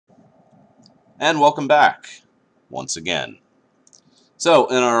And welcome back once again. So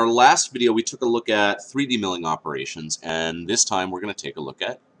in our last video we took a look at 3D milling operations, and this time we're going to take a look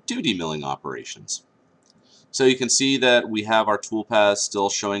at 2D milling operations. So you can see that we have our toolpath still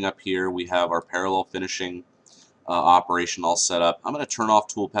showing up here. We have our parallel finishing operation all set up. I'm going to turn off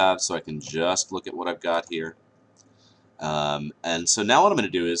toolpath so I can just look at what I've got here. And so now what I'm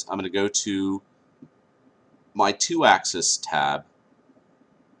going to do is I'm going to go to my 2-axis tab,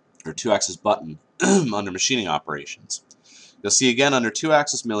 or 2-axis button under machining operations. You'll see again under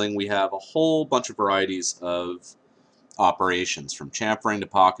 2-axis milling we have a whole bunch of varieties of operations, from chamfering to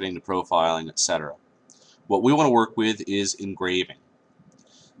pocketing to profiling, etc. What we want to work with is engraving.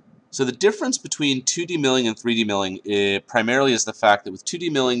 So the difference between 2D milling and 3D milling primarily is the fact that with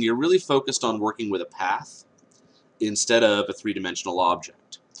 2D milling you're really focused on working with a path instead of a three-dimensional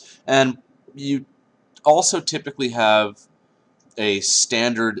object. And you also typically have a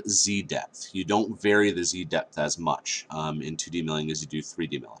standard Z depth. You don't vary the Z depth as much in 2D milling as you do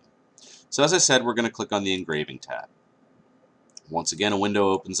 3D milling. So as I said, we're going to click on the engraving tab. Once again, a window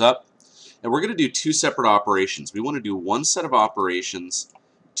opens up, and we're going to do two separate operations. We want to do one set of operations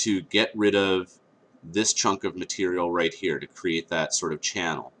to get rid of this chunk of material right here to create that sort of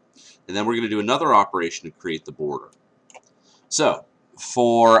channel. And then we're going to do another operation to create the border. So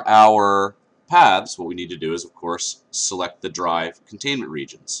for our paths, what we need to do is, of course, select the drive containment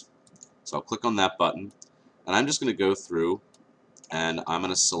regions. So I'll click on that button, and I'm just going to go through and I'm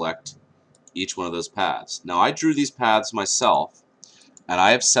going to select each one of those paths. Now I drew these paths myself, and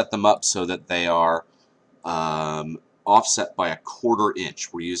I have set them up so that they are offset by a 1/4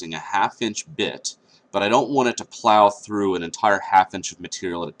 inch. We're using a 1/2 inch bit, but I don't want it to plow through an entire 1/2 inch of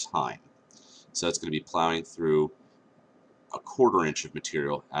material at a time. So it's going to be plowing through a 1/4 inch of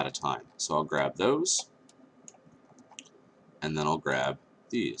material at a time. So I'll grab those, and then I'll grab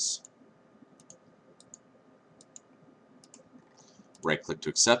these. Right click to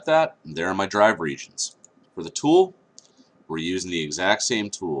accept that, and there are my drive regions. For the tool, we're using the exact same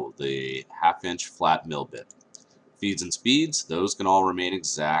tool, the 1/2 inch flat mill bit. Feeds and speeds, those can all remain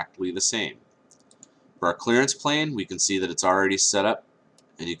exactly the same. For our clearance plane, we can see that it's already set up,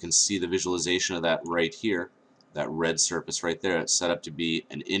 and you can see the visualization of that right here. That red surface right there, it's set up to be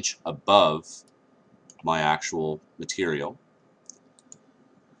an inch above my actual material.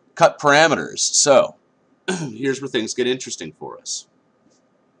 Cut parameters. So here's where things get interesting for us.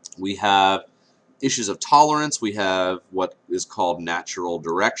 We have issues of tolerance. We have what is called natural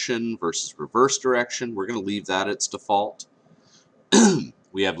direction versus reverse direction. We're going to leave that at its default.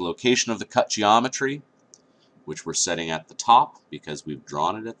 We have location of the cut geometry, which we're setting at the top because we've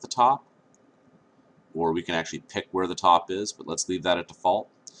drawn it at the top. Or we can actually pick where the top is, but let's leave that at default.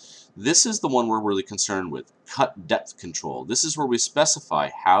 This is the one we're really concerned with, cut depth control. This is where we specify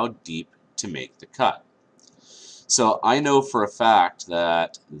how deep to make the cut. So I know for a fact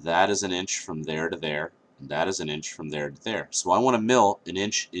that that is an inch from there to there, and that is an inch from there to there. So I want to mill an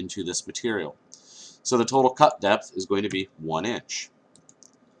inch into this material. So the total cut depth is going to be 1 inch.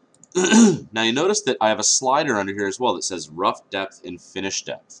 Now you notice that I have a slider under here as well that says rough depth and finish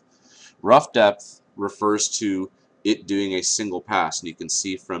depth. Rough depth refers to it doing a single pass, and you can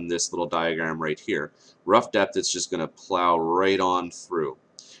see from this little diagram right here. Rough depth, it's just going to plow right on through.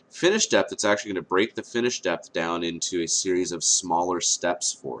 Finish depth, it's actually going to break the finish depth down into a series of smaller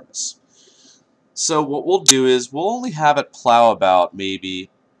steps for us. So what we'll do is we'll only have it plow about maybe,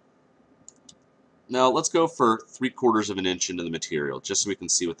 now let's go for 3/4 of an inch into the material just so we can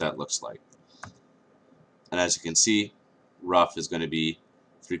see what that looks like. And as you can see, rough is going to be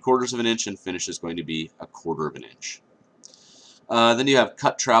 3/4 of an inch and finish is going to be a 1/4 of an inch. Then you have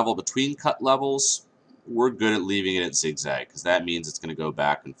cut travel between cut levels. We're good at leaving it at zigzag because that means it's going to go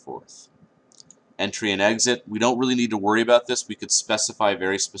back and forth. Entry and exit, we don't really need to worry about this. We could specify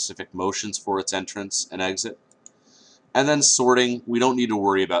very specific motions for its entrance and exit. And then sorting, we don't need to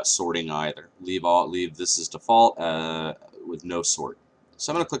worry about sorting either. Leave this as default with no sort.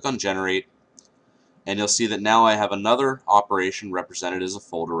 So I'm going to click on generate, and you'll see that now I have another operation represented as a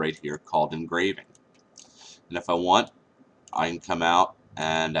folder right here called engraving. And if I want, I can come out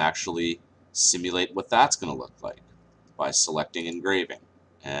and actually simulate what that's going to look like by selecting engraving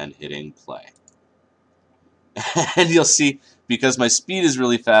and hitting play. And you'll see, because my speed is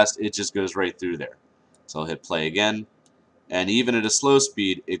really fast, it just goes right through there. So I'll hit play again, and even at a slow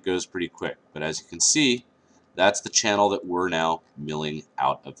speed, it goes pretty quick. But as you can see, that's the channel that we're now milling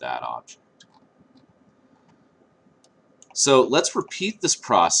out of that object. So let's repeat this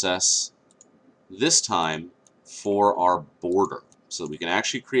process this time for our border, so that we can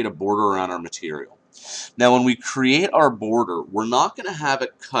actually create a border around our material. Now when we create our border, we're not going to have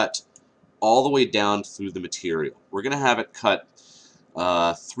it cut all the way down through the material. We're going to have it cut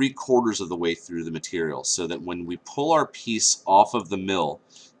 3/4 of the way through the material, so that when we pull our piece off of the mill,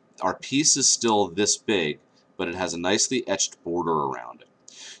 our piece is still this big, but it has a nicely etched border around it.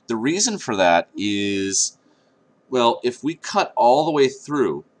 The reason for that is, well, if we cut all the way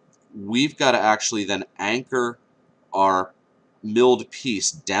through, we've got to actually then anchor our milled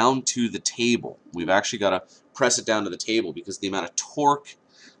piece down to the table. We've actually got to press it down to the table because the amount of torque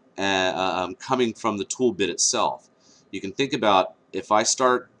coming from the tool bit itself. You can think about, if I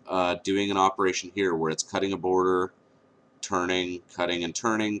start doing an operation here where it's cutting a border, turning, cutting and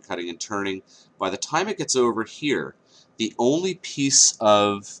turning, cutting and turning, by the time it gets over here, the only piece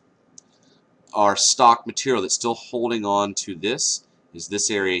of our stock material that's still holding on to this is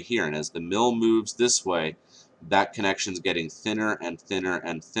this area here. And as the mill moves this way, that connection's getting thinner and thinner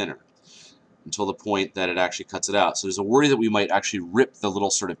and thinner until the point that it actually cuts it out. So there's a worry that we might actually rip the little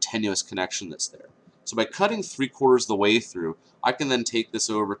sort of tenuous connection that's there. So by cutting 3/4 of the way through, I can then take this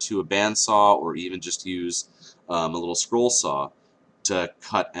over to a bandsaw or even just use a little scroll saw to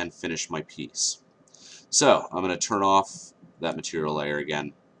cut and finish my piece. So I'm going to turn off that material layer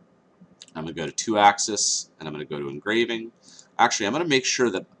again. I'm going to go to 2-axis, and I'm going to go to engraving. Actually, I'm going to make sure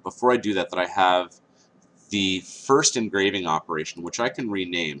that before I do that, that I have the first engraving operation, which I can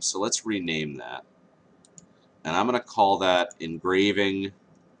rename. So let's rename that. And I'm going to call that engraving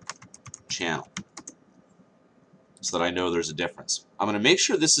channel so that I know there's a difference. I'm going to make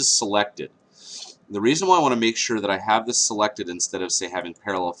sure this is selected. The reason why I want to make sure that I have this selected instead of, say, having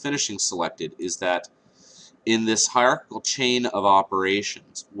parallel finishing selected is that in this hierarchical chain of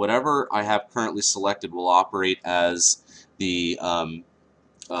operations, whatever I have currently selected will operate as the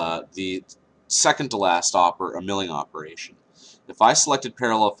second to last milling operation. If I selected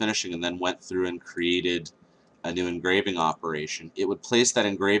parallel finishing and then went through and created a new engraving operation, it would place that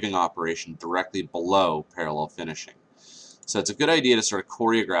engraving operation directly below parallel finishing. So it's a good idea to sort of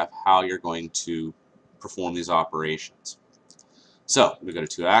choreograph how you're going to perform these operations. So I'm going to go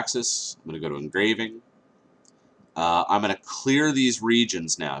to 2-axis, I'm going to go to engraving. I'm going to clear these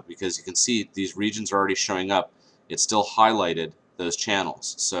regions now because you can see these regions are already showing up. It's still highlighted those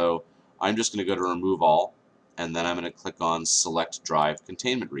channels. So I'm just going to go to remove all, and then I'm going to click on select drive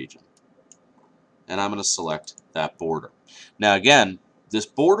containment region. And I'm going to select that border. Now again, this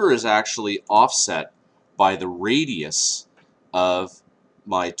border is actually offset by the radius of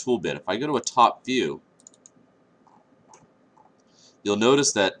my tool bit. If I go to a top view, you'll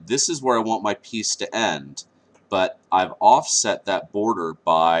notice that this is where I want my piece to end, but I've offset that border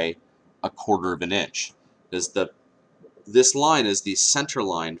by 1/4 of an inch. Because this line is the center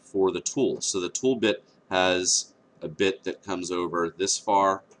line for the tool. So the tool bit has a bit that comes over this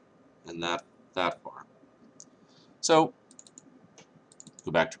far and that far. So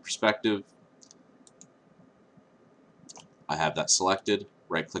go back to perspective. I have that selected.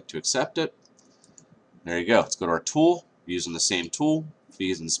 Right click to accept it. There you go. Let's go to our tool. Using the same tool,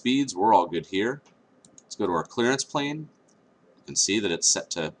 feeds and speeds, we're all good here. Let's go to our clearance plane. You can see that it's set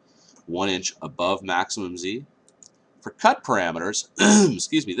to 1 inch above maximum Z. For cut parameters,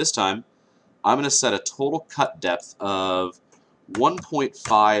 excuse me, this time I'm going to set a total cut depth of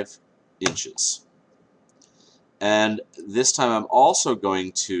 1.5 inches. And this time I'm also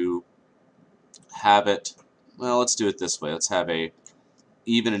going to have it, well, let's do it this way. Let's have a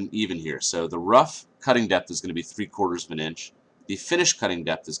even and even here. So the rough cutting depth is going to be 3/4 of an inch. The finished cutting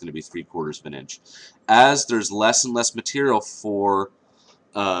depth is going to be 3/4 of an inch. As there's less and less material for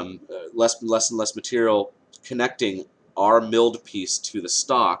less and less material connecting our milled piece to the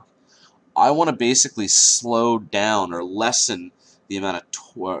stock, I want to basically slow down or lessen the amount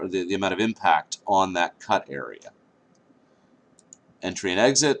of the amount of impact on that cut area. Entry and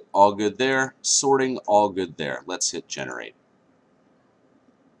exit, all good there. Sorting, all good there. Let's hit generate.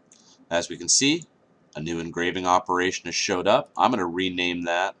 As we can see, a new engraving operation has showed up. I'm going to rename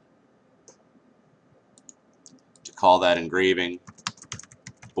that to call that engraving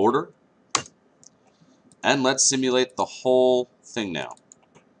border. And let's simulate the whole thing now.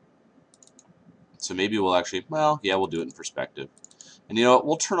 So maybe we'll actually, well, yeah, we'll do it in perspective. And you know what,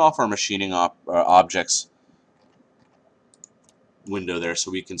 we'll turn off our machining objects window there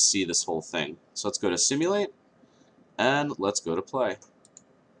so we can see this whole thing. So let's go to simulate, and let's go to play.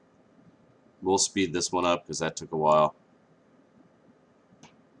 We'll speed this one up because that took a while.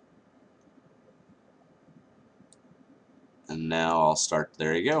 And now I'll start,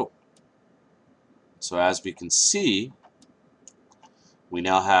 there you go. So as we can see, we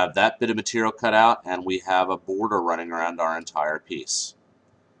now have that bit of material cut out and we have a border running around our entire piece.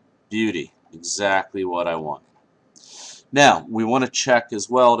 Beauty, exactly what I want. Now, we want to check as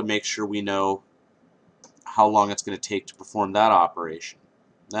well to make sure we know how long it's going to take to perform that operation.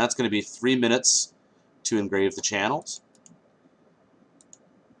 That's going to be 3 minutes to engrave the channels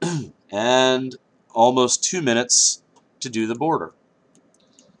and almost 2 minutes to do the border.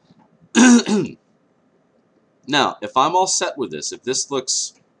 Now, if I'm all set with this, if this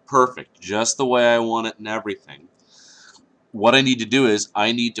looks perfect, just the way I want it and everything, what I need to do is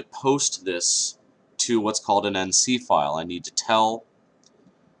I need to post this to what's called an NC file. I need to tell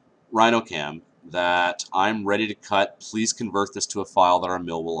RhinoCAM that I'm ready to cut. Please convert this to a file that our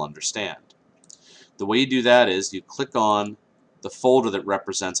mill will understand. The way you do that is you click on the folder that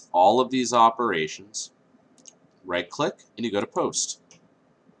represents all of these operations, right-click, and you go to Post.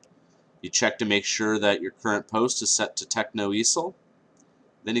 You check to make sure that your current post is set to TechnoEasel.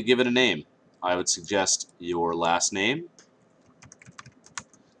 Then you give it a name. I would suggest your last name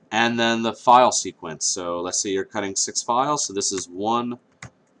and then the file sequence. So let's say you're cutting 6 files, so this is 1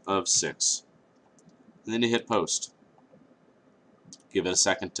 of 6. And then you hit Post. Give it a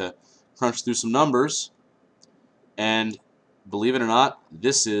second to crunch through some numbers, and believe it or not,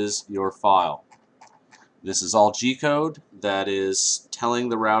 this is your file. This is all G-code that is telling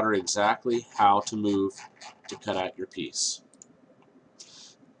the router exactly how to move to cut out your piece.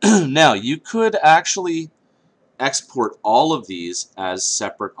 Now, you could actually export all of these as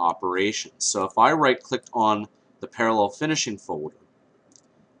separate operations. So if I right-clicked on the parallel finishing folder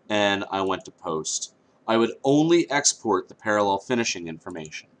and I went to Post, I would only export the parallel finishing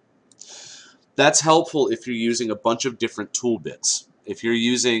information. That's helpful if you're using a bunch of different tool bits. If you're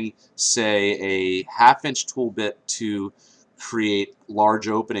using, say, a half-inch tool bit to create large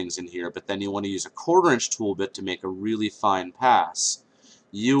openings in here, but then you want to use a quarter-inch tool bit to make a really fine pass,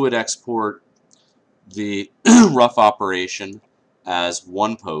 you would export the rough operation as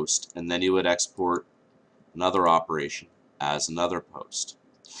one post, and then you would export another operation as another post.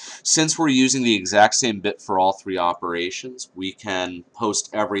 Since we're using the exact same bit for all 3 operations, we can post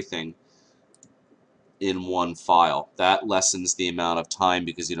everything in one file. That lessens the amount of time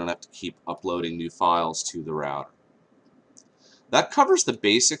because you don't have to keep uploading new files to the router. That covers the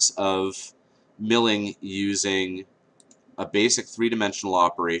basics of milling using a basic 3-dimensional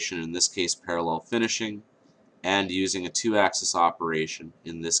operation, in this case parallel finishing, and using a 2-axis operation,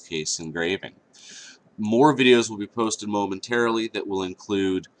 in this case engraving. More videos will be posted momentarily that will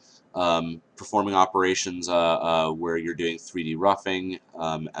include performing operations where you're doing 3D roughing,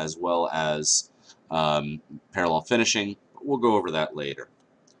 as well as parallel finishing. We'll go over that later.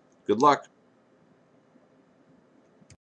 Good luck.